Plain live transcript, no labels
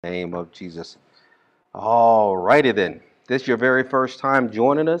Name of Jesus. All righty then. This is your very first time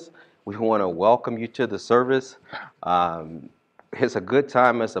joining us. We want to welcome you to the service. Um, it's a good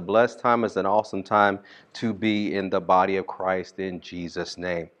time, it's a blessed time, it's an awesome time to be in the body of Christ in Jesus'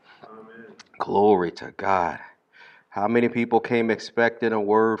 name. Amen. Glory to God. How many people came expecting a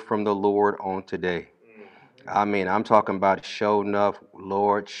word from the Lord on today? I mean, I'm talking about show enough,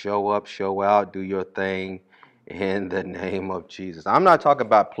 Lord, show up, show out, do your thing in the name of Jesus. I'm not talking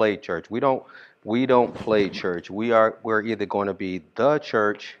about play church. We don't play church. We're either going to be the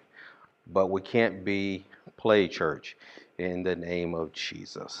church, but we can't be play church in the name of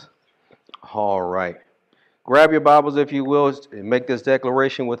Jesus. All right. Grab your Bibles if you will and make this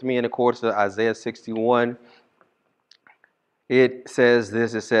declaration with me in accordance to Isaiah 61. It says,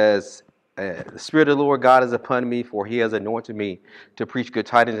 the Spirit of the Lord God is upon me, for he has anointed me to preach good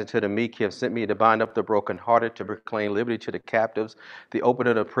tidings unto the meek. He has sent me to bind up the brokenhearted, to proclaim liberty to the captives, the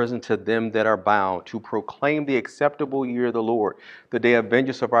opening of prison to them that are bound, to proclaim the acceptable year of the Lord, the day of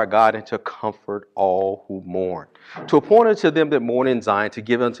vengeance of our God, and to comfort all who mourn. To appoint unto them that mourn in Zion, to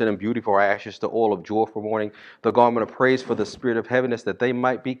give unto them beauty for ashes, the oil of joy for mourning, the garment of praise for the spirit of heaviness, that they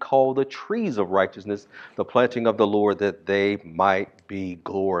might be called the trees of righteousness, the planting of the Lord, that they might be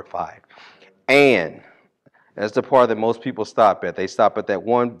glorified. And that's the part that most people stop at. They stop at that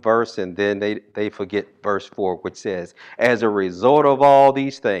one verse and then they forget verse 4, which says, as a result of all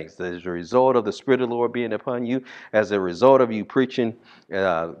these things, as a result of the Spirit of the Lord being upon you, as a result of you preaching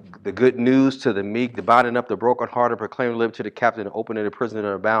the good news to the meek, the binding up the brokenhearted, proclaiming liberty to the captive, and opening the prison that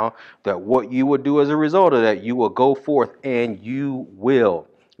are bound, that what you will do as a result of that, you will go forth and you will.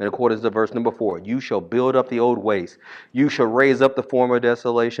 In accordance to verse number 4, you shall build up the old waste. You shall raise up the former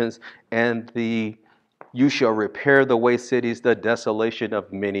desolations, and you shall repair the waste cities, the desolation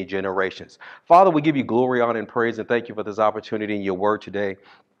of many generations. Father, we give you glory, honor, and praise, and thank you for this opportunity in your word today.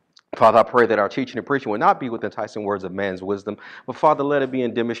 Father, I pray that our teaching and preaching will not be with enticing words of man's wisdom, but Father, let it be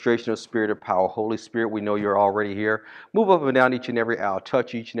in demonstration of spirit of power. Holy Spirit, we know you're already here. Move up and down each and every aisle.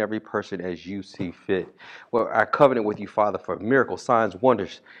 Touch each and every person as you see fit. Well, our covenant with you, Father, for miracles, signs,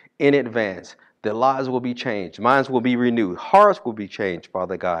 wonders in advance. Their lives will be changed. Minds will be renewed. Hearts will be changed,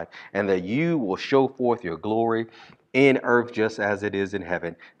 Father God, and that you will show forth your glory in earth just as it is in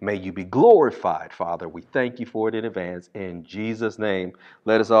heaven. May you be glorified, Father. We thank you for it in advance. In Jesus' name,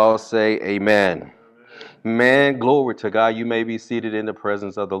 let us all say amen. Man, glory to God. You may be seated in the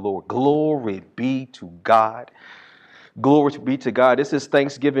presence of the Lord. Glory be to God. Glory be to God. This is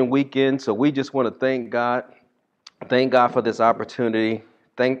Thanksgiving weekend, so we just want to thank God. Thank God for this opportunity.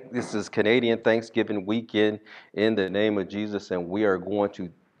 This is Canadian Thanksgiving weekend in the name of Jesus, and we are going to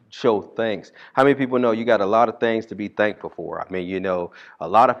show thanks. How many people know you got a lot of things to be thankful for? I mean, a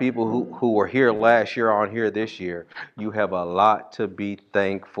lot of people who were here last year aren't here this year. You have a lot to be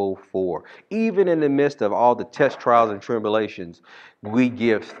thankful for. Even in the midst of all the test, trials, and tribulations, we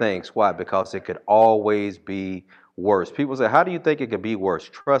give thanks. Why? Because it could always be worse. People say, how do you think it could be worse?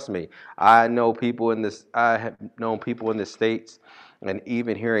 Trust me, I have known people in the States and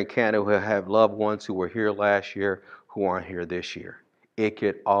even here in Canada who have loved ones who were here last year who aren't here this year. It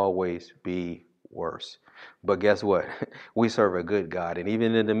could always be worse. But guess what? We serve a good God. And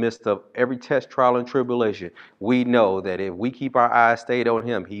even in the midst of every test, trial, and tribulation, we know that if we keep our eyes stayed on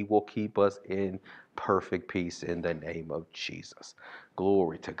Him, He will keep us in perfect peace in the name of Jesus.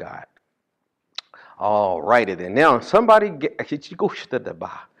 Glory to God. All righty then. Now, somebody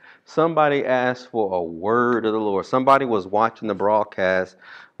asked for a word of the Lord. Somebody was watching the broadcast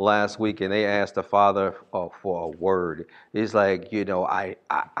last week and they asked the Father for a word. It's like,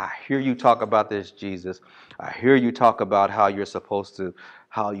 I hear you talk about this, Jesus. I hear you talk about how you're supposed to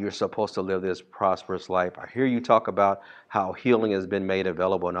live this prosperous life. I hear you talk about how healing has been made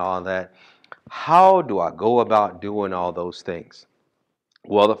available and all that. How do I go about doing all those things?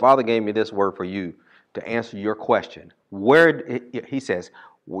 Well, the Father gave me this word for you to answer your question. He says,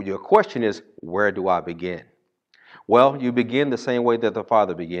 well, your question is, where do I begin? Well, you begin the same way that the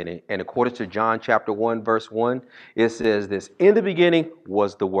Father began it. And according to John chapter 1, verse 1, it says this, in the beginning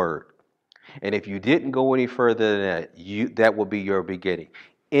was the Word. And if you didn't go any further than that will be your beginning.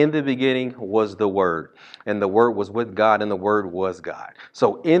 In the beginning was the Word, and the Word was with God, and the Word was God.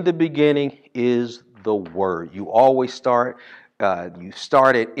 So in the beginning is the Word. You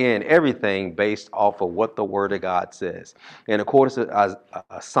started in everything based off of what the Word of God says. And according to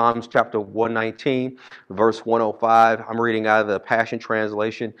Psalms chapter 119, verse 105, I'm reading out of the Passion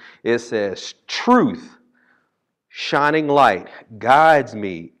Translation. It says, truth, shining light, guides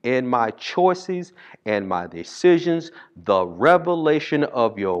me in my choices and my decisions. The revelation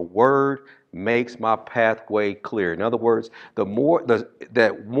of your word makes my pathway clear. In other words, the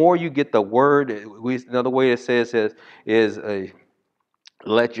more you get the word, another way it says is a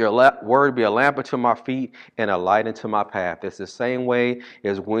let your word be a lamp unto my feet and a light unto my path. It's the same way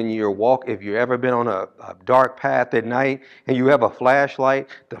as when if you've ever been on a dark path at night and you have a flashlight,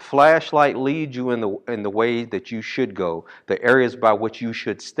 the flashlight leads you in the way that you should go, the areas by which you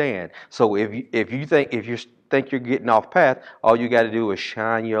should stand. So if you think you're getting off path, all you got to do is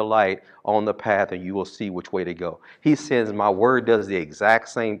shine your light on the path and you will see which way to go. He says my word does the exact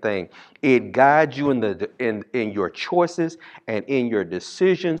same thing. It guides you in your choices and in your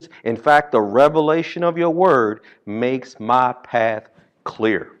decisions. In fact, the revelation of your word makes my path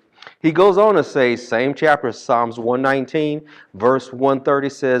clear. He goes on to say, same chapter, Psalms 119, verse 130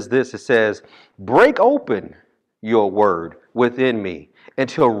 says this. It says, break open your word within me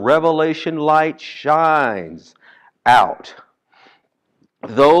until revelation light shines out.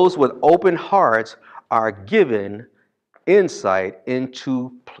 Those with open hearts are given insight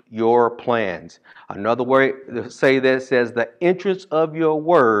into your plans. Another way to say that says the entrance of your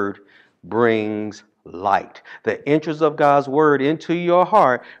word brings light. The entrance of God's word into your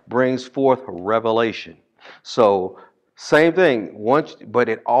heart brings forth revelation. So same thing, but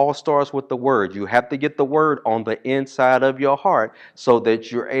it all starts with the word. You have to get the word on the inside of your heart so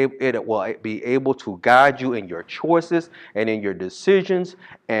that it will be able to guide you in your choices and in your decisions.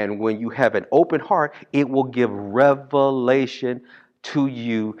 And when you have an open heart, it will give revelation to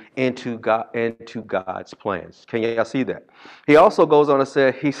you into God's plans. Can y'all see that? He also goes on to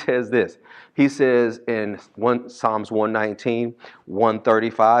say, he says this. He says in Psalms 119,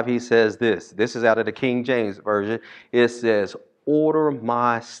 135, he says this. This is out of the King James Version. It says, order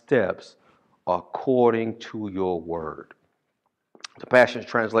my steps according to your word. The Passion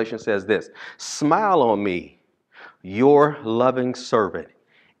Translation says this. Smile on me, your loving servant.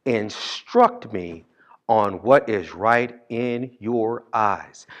 Instruct me on what is right in your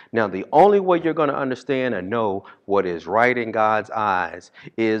eyes. Now, the only way you're going to understand and know what is right in God's eyes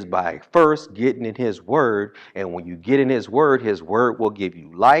is by first getting in His Word. And when you get in His Word will give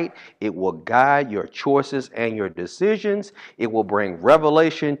you light. It will guide your choices and your decisions. It will bring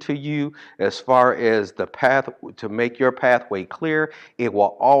revelation to you as far as the path to make your pathway clear. It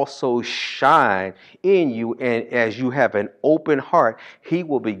will also shine in you. And as you have an open heart, He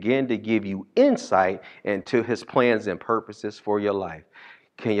will begin to give you insight into His plans and purposes for your life.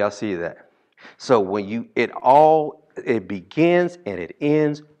 Can y'all see that? So when it begins and it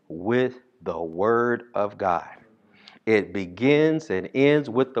ends with the Word of God. It begins and ends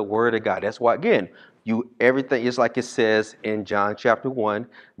with the Word of God. That's why, again, everything is like it says in John chapter 1,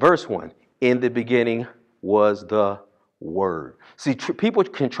 verse 1. In the beginning was the Word. See, people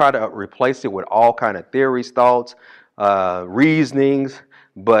can try to replace it with all kind of theories, thoughts, reasonings.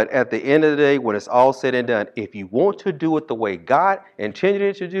 But at the end of the day, when it's all said and done, if you want to do it the way God intended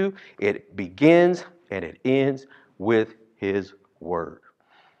it to do, it begins and it ends with His Word.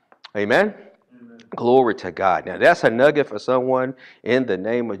 Amen? Amen. Glory to God. Now, that's a nugget for someone in the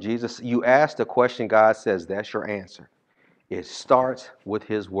name of Jesus. You ask the question, God says that's your answer. It starts with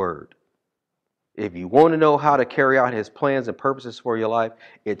His Word. If you want to know how to carry out His plans and purposes for your life,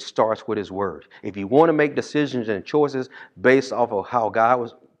 it starts with His Word. If you want to make decisions and choices based off of how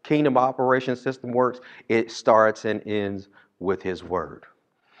God's kingdom operation system works, it starts and ends with His Word.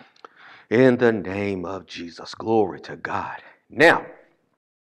 In the name of Jesus, glory to God. Now,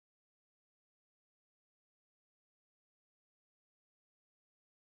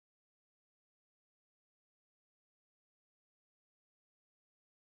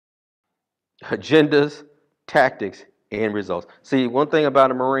 agendas, tactics, and results. See, one thing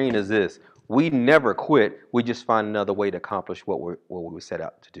about a Marine is this. We never quit. We just find another way to accomplish what we set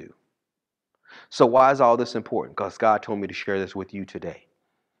out to do. So why is all this important? Because God told me to share this with you today.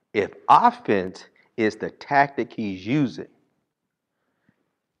 If offense is the tactic He's using,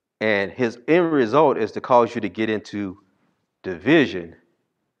 and His end result is to cause you to get into division,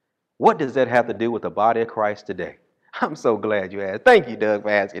 what does that have to do with the body of Christ today? I'm so glad you asked. Thank you, Doug, for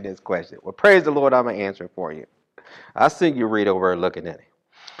asking this question. Well, praise the Lord, I'm answering for you. I see you read over and looking at it.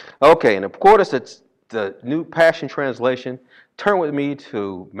 Okay, and of course, it's the New Passion Translation. Turn with me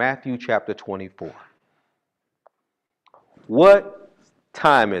to Matthew chapter 24. What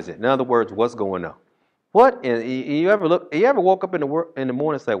time is it? In other words, what's going on? You ever woke up in the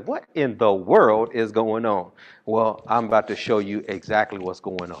morning and say, what in the world is going on? Well, I'm about to show you exactly what's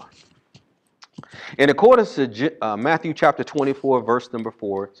going on. In accordance to Matthew chapter 24, verse number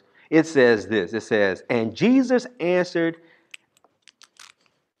 4, it says this. It says, and Jesus answered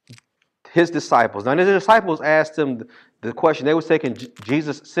His disciples. Now, the disciples asked Him the question. They was taking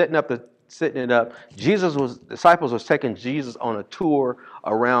Jesus, setting up sitting it up. Disciples was taking Jesus on a tour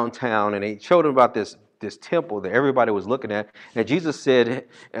around town, and they showed him about this temple that everybody was looking at. And Jesus said,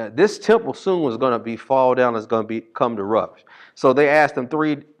 this temple soon was going to be fall down. It's going to come to rubble. So they asked him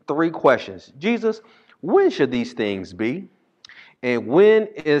three questions. Jesus, when should these things be? And when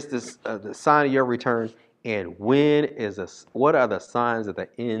is the sign of your return? And what are the signs of the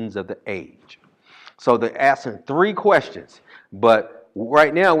ends of the age? So they're asking three questions, but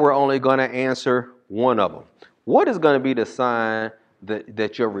right now we're only going to answer one of them. What is going to be the sign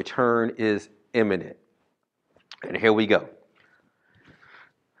that your return is imminent? And here we go.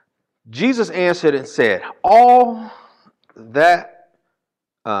 Jesus answered and said, all that,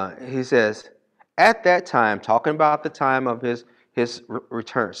 he says, at that time, talking about the time of his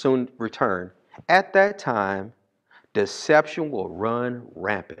return, soon return, at that time, deception will run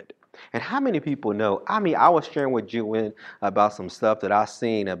rampant. And how many people know? I mean, I was sharing with Juin about some stuff that I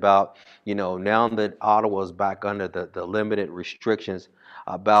seen about, now that Ottawa's back under the limited restrictions,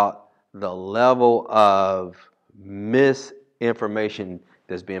 about the level of misinformation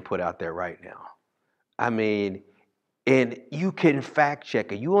that's being put out there right now. I mean, and you can fact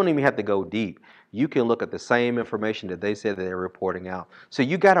check it. You don't even have to go deep. You can look at the same information that they said that they're reporting out. So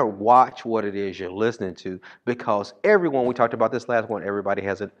you got to watch what it is you're listening to, because everyone, we talked about this last one, everybody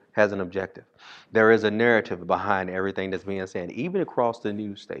has an objective. There is a narrative behind everything that's being said, even across the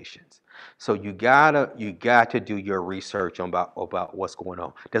news stations. So you got to do your research about what's going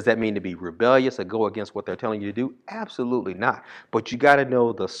on. Does that mean to be rebellious or go against what they're telling you to do? Absolutely not. But you got to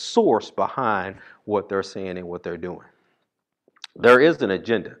know the source behind what they're saying and what they're doing. There is an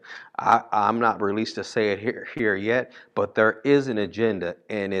agenda. I'm not released to say it here yet, but there is an agenda,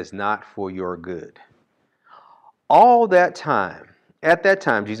 and it's not for your good. At that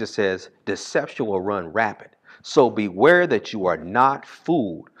time, Jesus says, deception will run rapid. So beware that you are not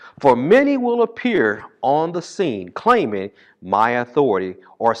fooled. For many will appear on the scene claiming my authority,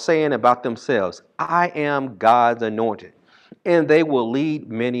 or saying about themselves, I am God's anointed. And they will lead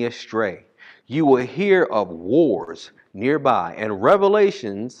many astray. You will hear of wars nearby and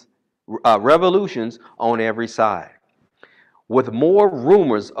revolutions on every side, with more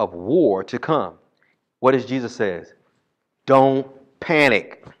rumors of war to come. What does Jesus say? Don't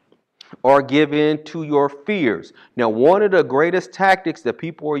panic or give in to your fears. Now, one of the greatest tactics that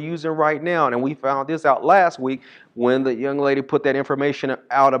people are using right now, and we found this out last week when the young lady put that information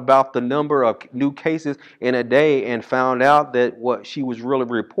out about the number of new cases in a day, and found out that what she was really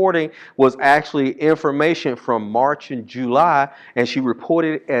reporting was actually information from March and July, and she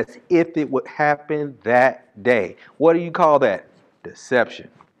reported it as if it would happen that day. What do you call that? Deception.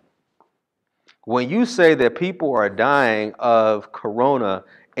 When you say that people are dying of corona,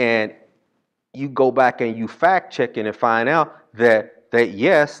 and you go back and you fact check it and find out that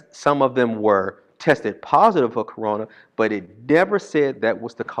yes, some of them were tested positive for corona, but it never said that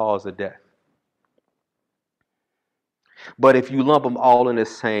was the cause of death. But if you lump them all in the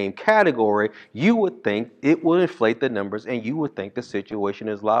same category, you would think it will inflate the numbers, and you would think the situation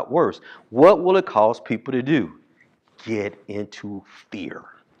is a lot worse. What will it cause people to do? Get into fear.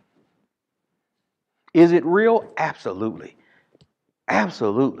 Is it real? Absolutely.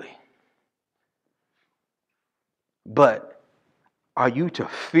 Absolutely. But are you to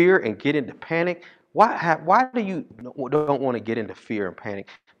fear and get into panic? Why do you don't want to get into fear and panic?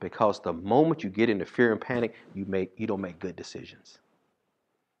 Because the moment you get into fear and panic, you don't make good decisions.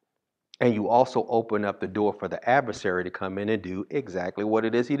 And you also open up the door for the adversary to come in and do exactly what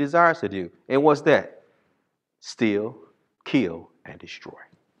it is he desires to do. And what's that? Steal, kill, and destroy.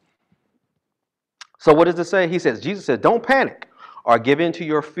 So what does it say? Jesus says, don't panic or give in to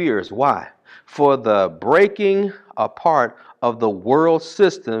your fears. Why? For the breaking apart of the world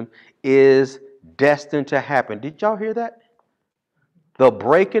system is destined to happen. Did y'all hear that? The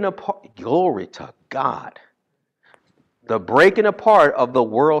breaking apart, glory to God. The breaking apart of the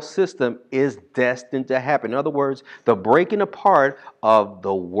world system is destined to happen. In other words, the breaking apart of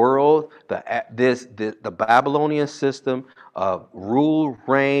the world, the Babylonian system of rule,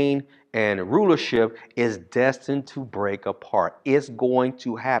 reign, and rulership is destined to break apart. It's going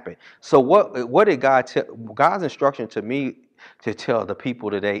to happen. So what did God tell? God's instruction to me to tell the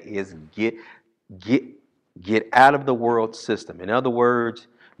people today is get out of the world system. In other words,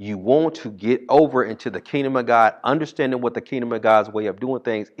 you want to get over into the kingdom of God, understanding what the kingdom of God's way of doing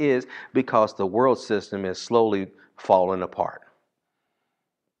things is, because the world system is slowly falling apart.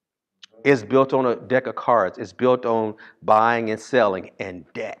 It's built on a deck of cards. It's built on buying and selling and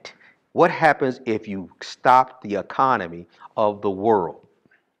debt. What happens if you stop the economy of the world?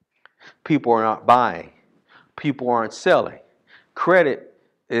 People are not buying. People aren't selling. Credit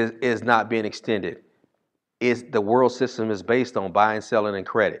is not being extended. The world system is based on buying, selling, and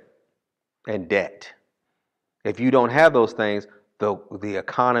credit and debt. If you don't have those things, the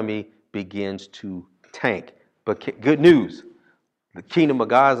economy begins to tank. But good news, the kingdom of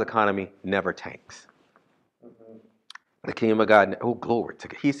God's economy never tanks. The kingdom of God, oh glory to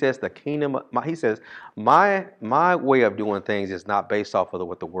God. He says the kingdom. He says my way of doing things is not based off of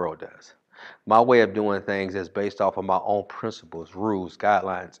what the world does. My way of doing things is based off of my own principles, rules,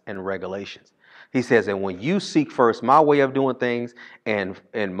 guidelines, and regulations. He says, and when you seek first my way of doing things and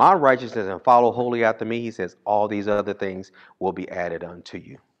my righteousness and follow wholly after me, he says, all these other things will be added unto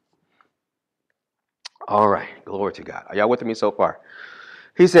you. All right, glory to God. Are y'all with me so far?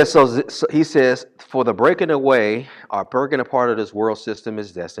 He says, so he says, for the breaking away or breaking apart of this world system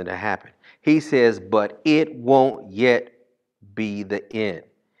is destined to happen. He says, but it won't yet be the end.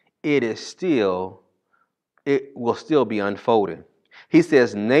 It will still be unfolding. He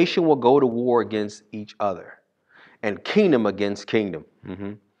says, nation will go to war against each other and kingdom against kingdom.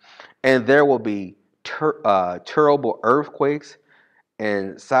 And there will be terrible earthquakes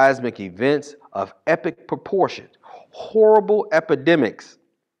and seismic events of epic proportions, horrible epidemics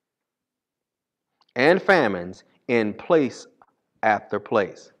and famines in place after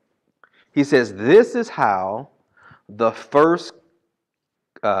place. He says this is how the first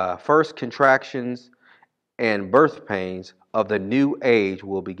contractions and birth pains of the new age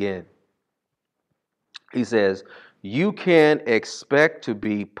will begin. He says you can expect to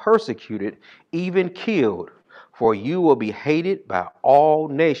be persecuted, even killed, for you will be hated by all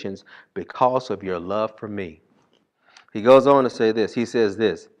nations because of your love for me. He goes on to say this. He says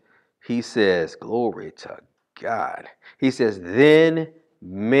this. He says, glory to God. He says, then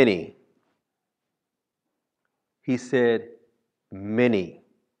many. He said, many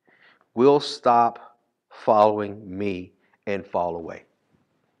will stop following me and fall away.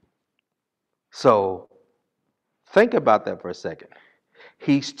 So think about that for a second.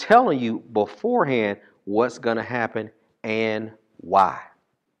 He's telling you beforehand what's going to happen and why.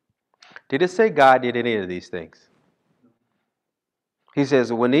 Did it say God did any of these things? He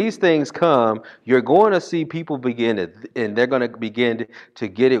says, when these things come, you're going to see people and they're going to begin to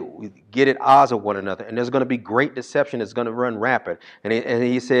get at odds with one another. And there's going to be great deception that's going to run rapid. And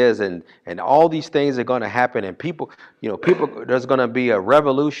he says, and all these things are going to happen. And people, there's going to be a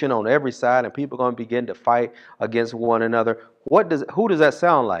revolution on every side and people are going to begin to fight against one another. Who does that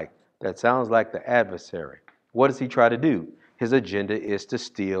sound like? That sounds like the adversary. What does he try to do? His agenda is to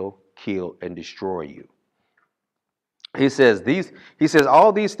steal, kill, and destroy you. He says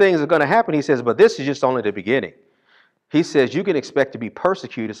all these things are going to happen. He says, but this is just only the beginning. He says you can expect to be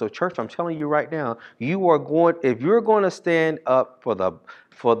persecuted. So, church, I'm telling you right now, if you're going to stand up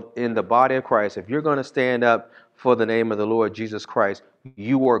in the body of Christ, if you're going to stand up for the name of the Lord Jesus Christ,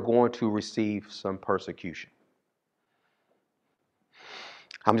 you are going to receive some persecution.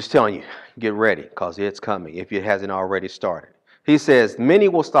 I'm just telling you, get ready because it's coming if it hasn't already started. He says, many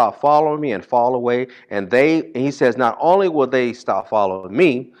will stop following me and fall away. And he says, not only will they stop following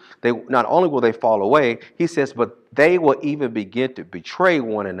me, not only will they fall away, he says, but they will even begin to betray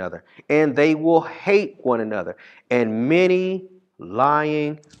one another and they will hate one another. And many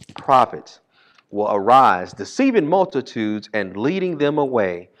lying prophets will arise, deceiving multitudes and leading them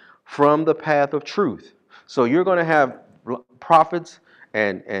away from the path of truth. So you're going to have prophets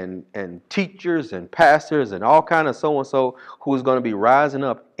and teachers and pastors and all kind of so-and-so who's going to be rising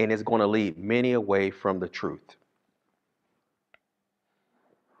up and is going to lead many away from the truth.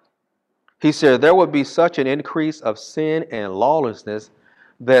 He said there would be such an increase of sin and lawlessness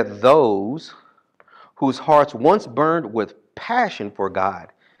that those whose hearts once burned with passion for God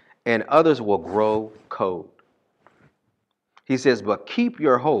and others will grow cold. He says, but keep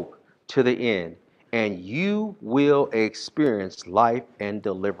your hope to the end, and you will experience life and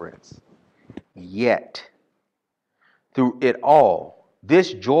deliverance. Yet, through it all,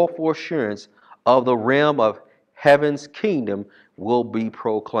 this joyful assurance of the realm of heaven's kingdom will be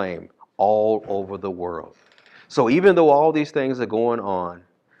proclaimed all over the world. So even though all these things are going on,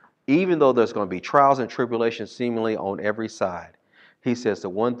 even though there's going to be trials and tribulations seemingly on every side, he says the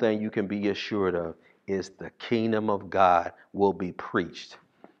one thing you can be assured of is the kingdom of God will be preached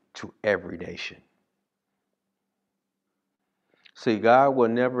to every nation. See, God will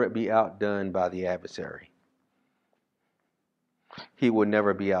never be outdone by the adversary. He will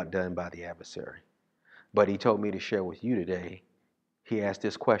never be outdone by the adversary. But he told me to share with you today. He asked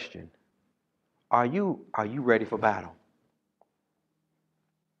this question. Are you ready for battle?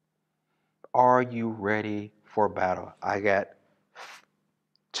 Are you ready for battle? I got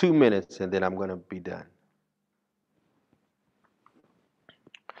 2 minutes and then I'm going to be done.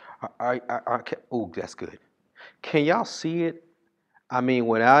 Oh, that's good. Can y'all see it? I mean,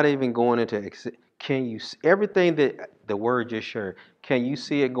 without even going into, can you see everything that the word just shared? Can you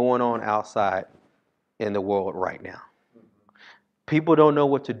see it going on outside in the world right now? People don't know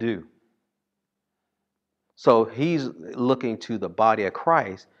what to do. So he's looking to the body of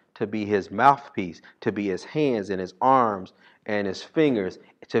Christ to be his mouthpiece, to be his hands and his arms and his fingers,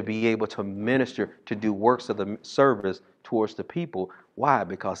 to be able to minister, to do works of the service towards the people. Why?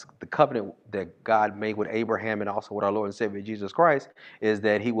 Because the covenant that God made with Abraham and also with our Lord and Savior Jesus Christ is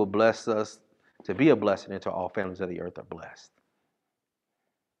that he will bless us to be a blessing into all families of the earth are blessed.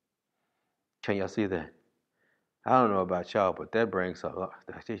 Can y'all see that? I don't know about y'all, but that brings a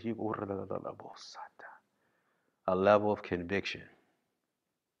level of conviction.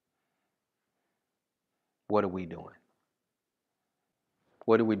 What are we doing?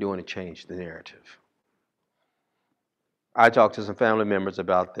 What are we doing to change the narrative? I talked to some family members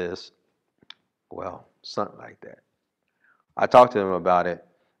about this. Well, something like that. I talked to them about it,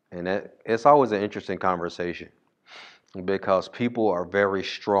 and it's always an interesting conversation because people are very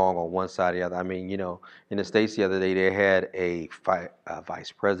strong on one side or the other. I mean, in the States the other day, they had a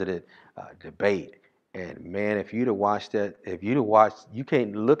vice president debate. And man, if you'd have watched that, you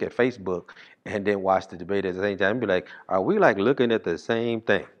can't look at Facebook and then watch the debate at the same time and be like, are we like looking at the same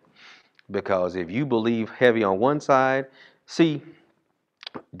thing? Because if you believe heavy on one side, see,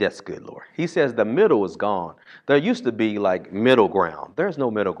 that's good, Lord. He says the middle is gone. There used to be like middle ground. There's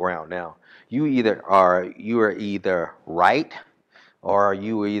no middle ground now. You are either right or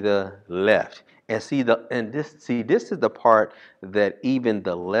you are either left. And this is the part that even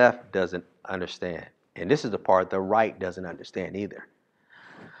the left doesn't understand. And this is the part the right doesn't understand either.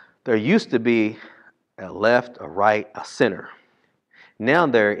 There used to be a left, a right, a center. Now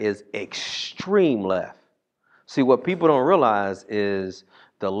there is extreme left. See, what people don't realize is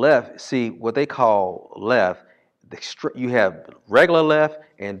the left, see, what they call left, you have regular left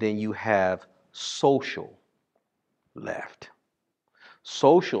and then you have social left.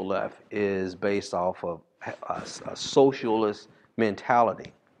 Social left is based off of a socialist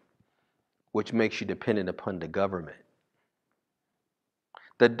mentality, which makes you dependent upon the government.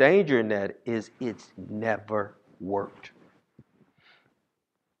 The danger in that is it's never worked.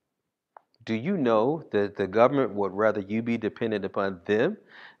 Do you know that the government would rather you be dependent upon them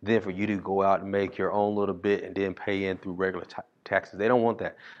than for you to go out and make your own little bit and then pay in through regular taxes? They don't want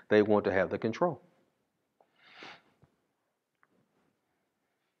that. They want to have the control.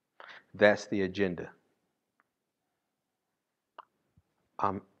 That's the agenda.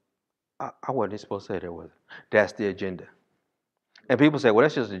 Um, I wasn't supposed to say that, was it? That's the agenda. And people say, well,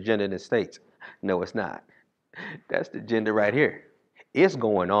 that's just the agenda in the States. No, it's not. That's the agenda right here. It's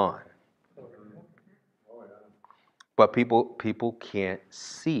going on. But people can't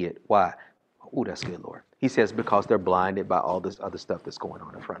see it. Why? Oh, that's good, Lord. He says because they're blinded by all this other stuff that's going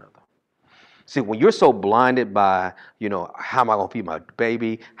on in front of them. See, when you're so blinded by, how am I going to feed my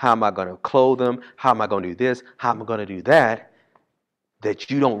baby? How am I going to clothe them? How am I going to do this? How am I going to do that?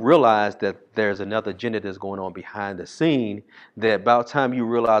 That you don't realize that there's another agenda that's going on behind the scene, that about the time you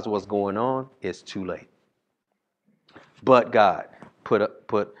realize what's going on, it's too late. But God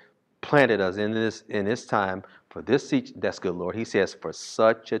planted us in this time for this season. That's good, Lord. He says, for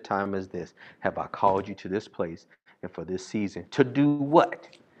such a time as this have I called you to this place and for this season to do what?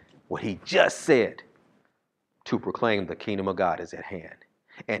 What he just said, to proclaim the kingdom of God is at hand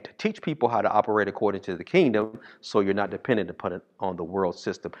and to teach people how to operate according to the kingdom so you're not dependent upon it on the world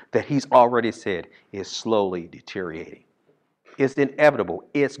system that he's already said is slowly deteriorating. It's inevitable.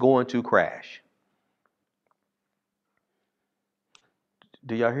 It's going to crash.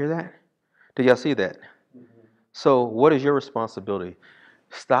 Do y'all hear that? Do y'all see that? So what is your responsibility?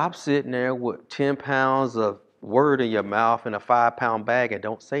 Stop sitting there with 10 pounds of word in your mouth and a 5-pound bag and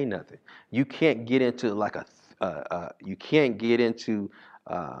don't say nothing. You can't get into you can't get into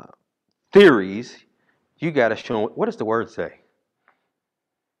theories. You got to show what does the word say.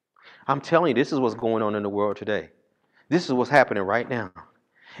 I'm telling you, this is what's going on in the world today. This is what's happening right now.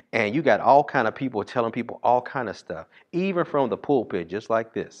 And you got all kind of people telling people all kind of stuff, even from the pulpit, just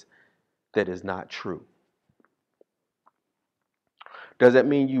like this, that is not true. Does that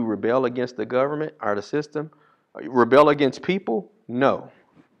mean you rebel against the government or the system? Rebel against people? No.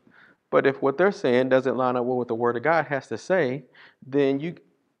 But if what they're saying doesn't line up with what the Word of God has to say, then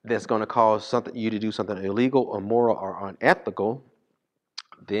that's going to cause you to do something illegal, immoral, or unethical.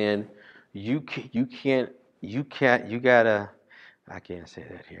 Then you gotta. I can't say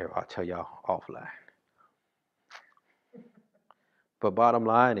that here. I'll tell y'all offline. But bottom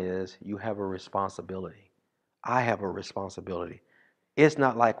line is, you have a responsibility. I have a responsibility. It's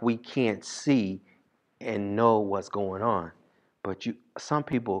not like we can't see and know what's going on. But some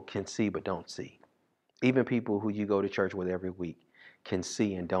people can see but don't see. Even people who you go to church with every week can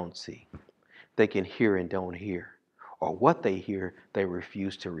see and don't see. They can hear and don't hear. Or what they hear, they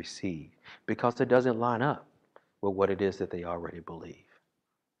refuse to receive because it doesn't line up with what it is that they already believe.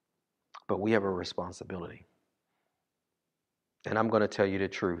 But we have a responsibility. And I'm going to tell you the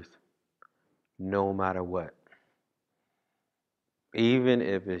truth, no matter what. Even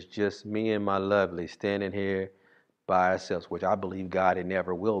if it's just me and my lovely standing here by ourselves, which I believe God it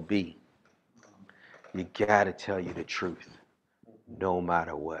never will be, you got to tell you the truth, no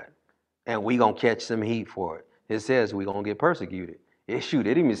matter what. And we going to catch some heat for it. It says we going to get persecuted. It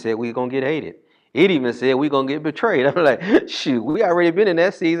even said we going to get hated. It even said we going to get betrayed. I'm like, shoot, we already been in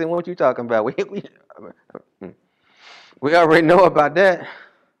that season. What you talking about? We already know about that.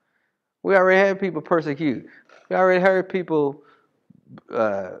 We already had people persecute. We already heard people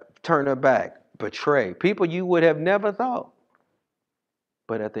turn their back, betray. People you would have never thought.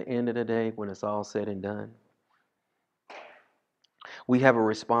 But at the end of the day, when it's all said and done, we have a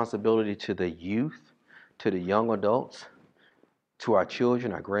responsibility to the youth, to the young adults, to our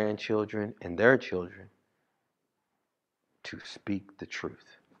children, our grandchildren, and their children to speak the truth.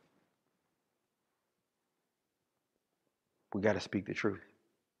 We got to speak the truth.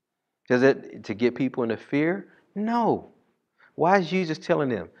 Is it to get people into fear? No. Why is Jesus telling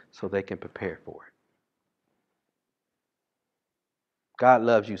them? So they can prepare for it. God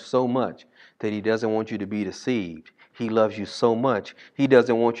loves you so much that he doesn't want you to be deceived. He loves you so much, he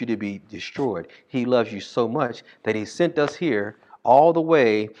doesn't want you to be destroyed. He loves you so much that he sent us here all the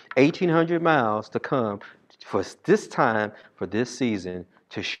way 1,800 miles to come for this time, for this season,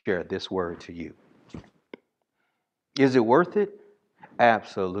 to share this word to you. Is it worth it?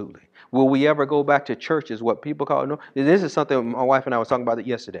 Absolutely. Will we ever go back to church is what people call it? No. This is something my wife and I was talking about it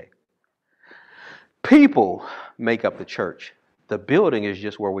yesterday. People make up the church. The building is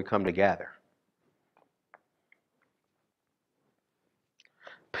just where we come to gather.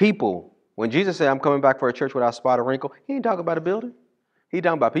 People, when Jesus said, I'm coming back for a church without spot or wrinkle, he ain't talking about a building. He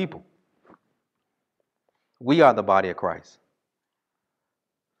talking about people. We are the body of Christ.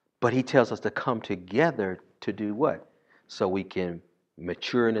 But he tells us to come together to do what? So we can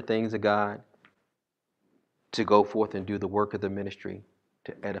mature in the things of God, to go forth and do the work of the ministry,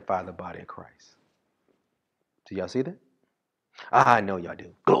 to edify the body of Christ. Do y'all see that? I know y'all do.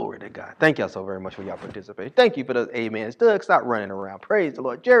 Glory to God. Thank y'all so very much for y'all participation. Thank you for those amens. Doug, stop running around. Praise the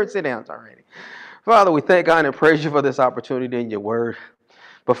Lord. Jared, sit down already. Father, we thank God and praise you for this opportunity in your word.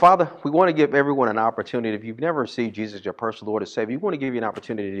 But Father, we want to give everyone an opportunity. If you've never received Jesus as your personal Lord and Savior, we want to give you an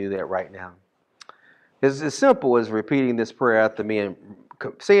opportunity to do that right now. It's as simple as repeating this prayer after me and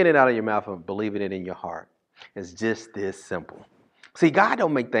saying it out of your mouth and believing it in your heart. It's just this simple. See, God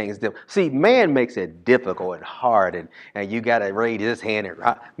don't make things difficult. See, man makes it difficult and hard, and you got to raise his hand.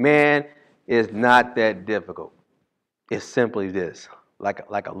 Man is not that difficult. It's simply this, like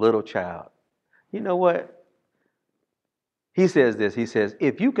a little child. You know what? He says this. He says,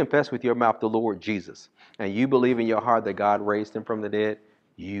 if you confess with your mouth the Lord Jesus, and you believe in your heart that God raised him from the dead,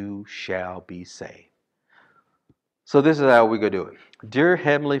 you shall be saved. So this is how we're going to do it. Dear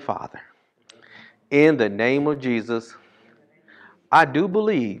Heavenly Father, in the name of Jesus, I do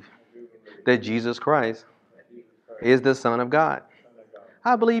believe that Jesus Christ is the Son of God.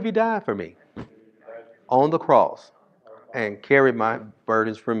 I believe he died for me on the cross and carried my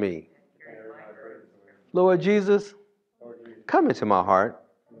burdens for me. Lord Jesus, come into my heart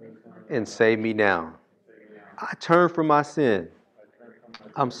and save me now. I turn from my sin.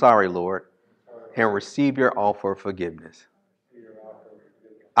 I'm sorry, Lord, and receive your offer of forgiveness.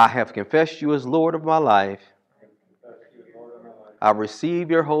 I have confessed you as Lord of my life. I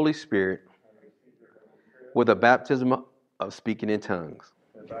receive your Holy Spirit with a baptism of speaking in tongues.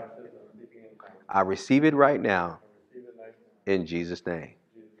 I receive it right now in Jesus' name.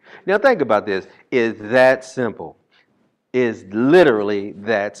 Now think about this. It's that simple. It's literally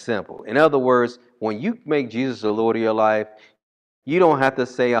that simple. In other words, when you make Jesus the Lord of your life, you don't have to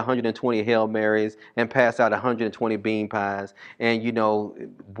say 120 Hail Marys and pass out 120 bean pies and,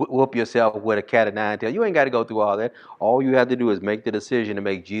 whoop yourself with a cat of nine tails. You ain't got to go through all that. All you have to do is make the decision to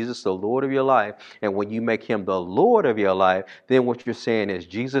make Jesus the Lord of your life. And when you make him the Lord of your life, then what you're saying is,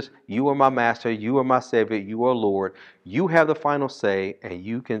 Jesus, you are my master. You are my Savior. You are Lord. You have the final say, and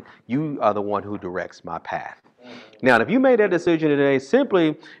you are the one who directs my path. Now, if you made that decision today,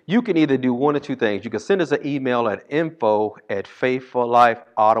 simply, you can either do one or two things. You can send us an email at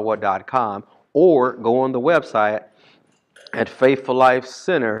info@faithfullifeottawa.com or go on the website at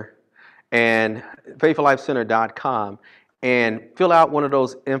faithfullifecenter and faithfullifecenter.com and fill out one of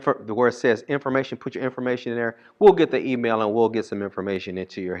those where it says information. Put your information in there. We'll get the email and we'll get some information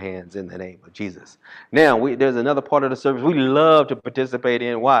into your hands in the name of Jesus. Now, there's another part of the service we love to participate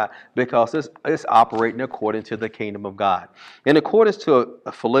in. Why? Because it's operating according to the kingdom of God. In accordance to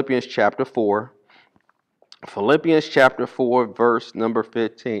Philippians chapter 4, verse number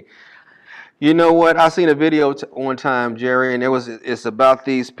 15. You know what? I seen a video one time, Jerry, and it's about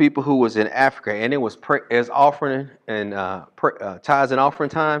these people who was in Africa, and it was offering and tithes and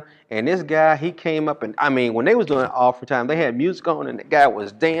offering time. And this guy, he came up, and I mean, when they was doing offering time, they had music on, and the guy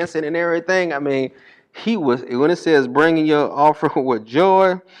was dancing and everything. I mean, when it says bringing your offering with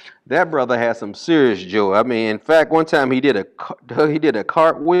joy, that brother had some serious joy. I mean, in fact, one time he did a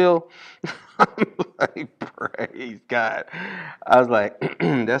cartwheel. I'm like, praise God. I was like,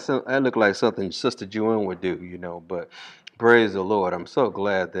 that looked like something Sister Joanne would do, but praise the Lord. I'm so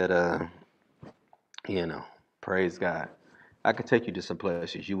glad that, praise God. I could take you to some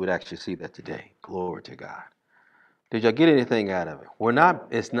places. You would actually see that today. Glory to God. Did y'all get anything out of it? We're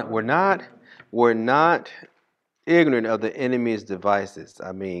not ignorant of the enemy's devices.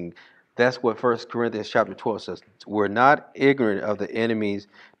 I mean, that's what 1 Corinthians chapter 12 says. We're not ignorant of the enemy's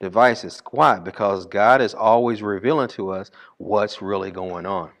devices. Why? Because God is always revealing to us what's really going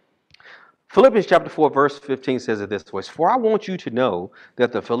on. Philippians chapter 4, verse 15 says it this way: "For I want you to know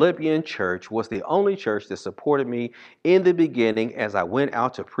that the Philippian church was the only church that supported me in the beginning as I went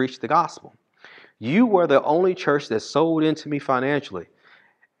out to preach the gospel. You were the only church that sold into me financially.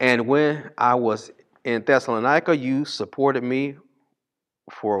 And when I was in Thessalonica, you supported me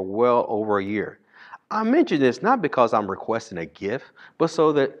for well over a year." I mention this not because I'm requesting a gift, but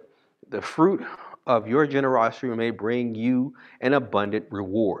so that the fruit of your generosity may bring you an abundant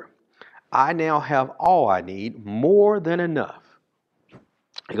reward. I now have all I need, more than enough.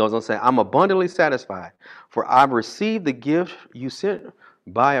 He goes on to say, "I'm abundantly satisfied, for I've received the gift you sent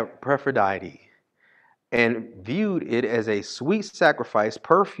by Epaphroditus, and viewed it as a sweet sacrifice,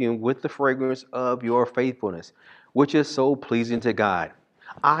 perfumed with the fragrance of your faithfulness, which is so pleasing to God.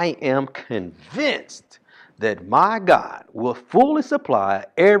 I am convinced that my God will fully supply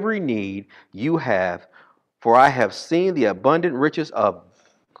every need you have, for I have seen the abundant riches of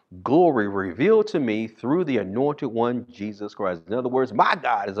glory revealed to me through the anointed one, Jesus Christ." In other words, my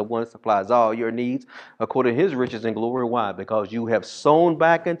God is the one that supplies all your needs according to his riches and glory. Why? Because you have sown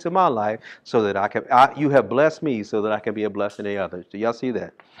back into my life so that you have blessed me so that I can be a blessing to others. Do y'all see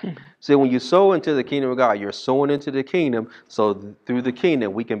that? See, when you sow into the kingdom of God, you're sowing into the kingdom, so through the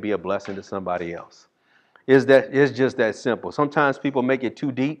kingdom, we can be a blessing to somebody else. It's just that simple. Sometimes people make it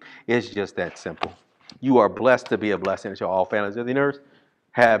too deep. It's just that simple. You are blessed to be a blessing to all families of the earth.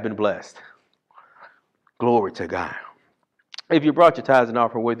 Have been blessed. Glory to God. If you brought your tithes and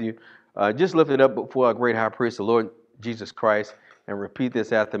offering with you, just lift it up before our great high priest, the Lord Jesus Christ, and repeat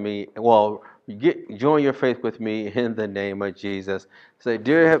this after me. Well, join your faith with me in the name of Jesus. Say,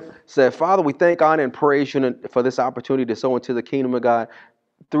 "Father, we thank, honor, and praise you for this opportunity to sow into the kingdom of God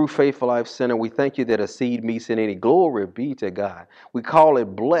through Faithful Life Center. We thank you that a seed meets in any. Glory be to God. We call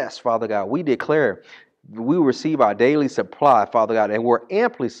it blessed, Father God. We declare we receive our daily supply, Father God, and we're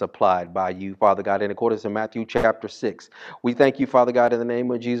amply supplied by you, Father God, in accordance to Matthew chapter 6. We thank you, Father God, in the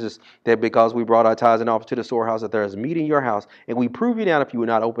name of Jesus, that because we brought our tithes and offers to the storehouse, that there is meat in your house, and we prove you now if you would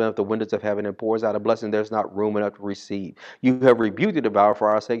not open up the windows of heaven and pours out a blessing, there's not room enough to receive. You have rebuked the devourer for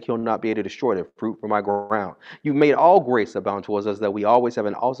our sake. He'll not be able to destroy the fruit from our ground. You made all grace abound towards us, that we always have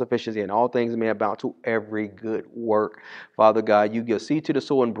an all sufficiency, and all things may abound to every good work. Father God, you give seed to the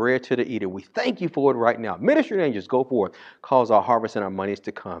sower and bread to the eater. We thank you for it right now. Ministry angels, go forth, cause our harvest and our monies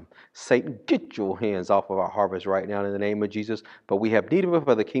to come. Satan, get your hands off of our harvest right now in the name of Jesus. But we have need of it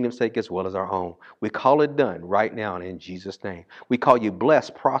for the kingdom's sake as well as our own. We call it done right now in Jesus' name. We call you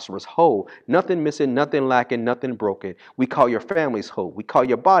blessed, prosperous, whole, nothing missing, nothing lacking, nothing broken. We call your families whole. We call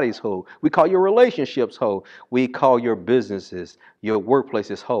your bodies whole. We call your relationships whole. We call your businesses, your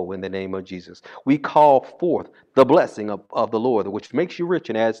workplaces whole in the name of Jesus. We call forth the blessing of the Lord, which makes you rich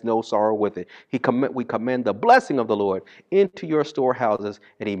and adds no sorrow with it. We command the blessing of the Lord into your storehouses,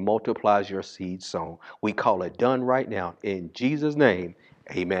 and he multiplies your seed sown. We call it done right now in Jesus' name.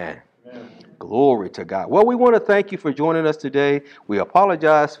 Amen. Amen. Glory to God. Well, we want to thank you for joining us today. We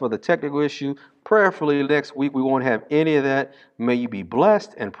apologize for the technical issue. Prayerfully, next week we won't have any of that. May you be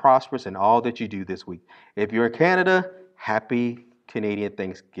blessed and prosperous in all that you do this week. If you're in Canada, happy Canadian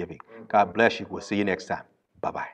Thanksgiving. God bless you. We'll see you next time. Bye-bye.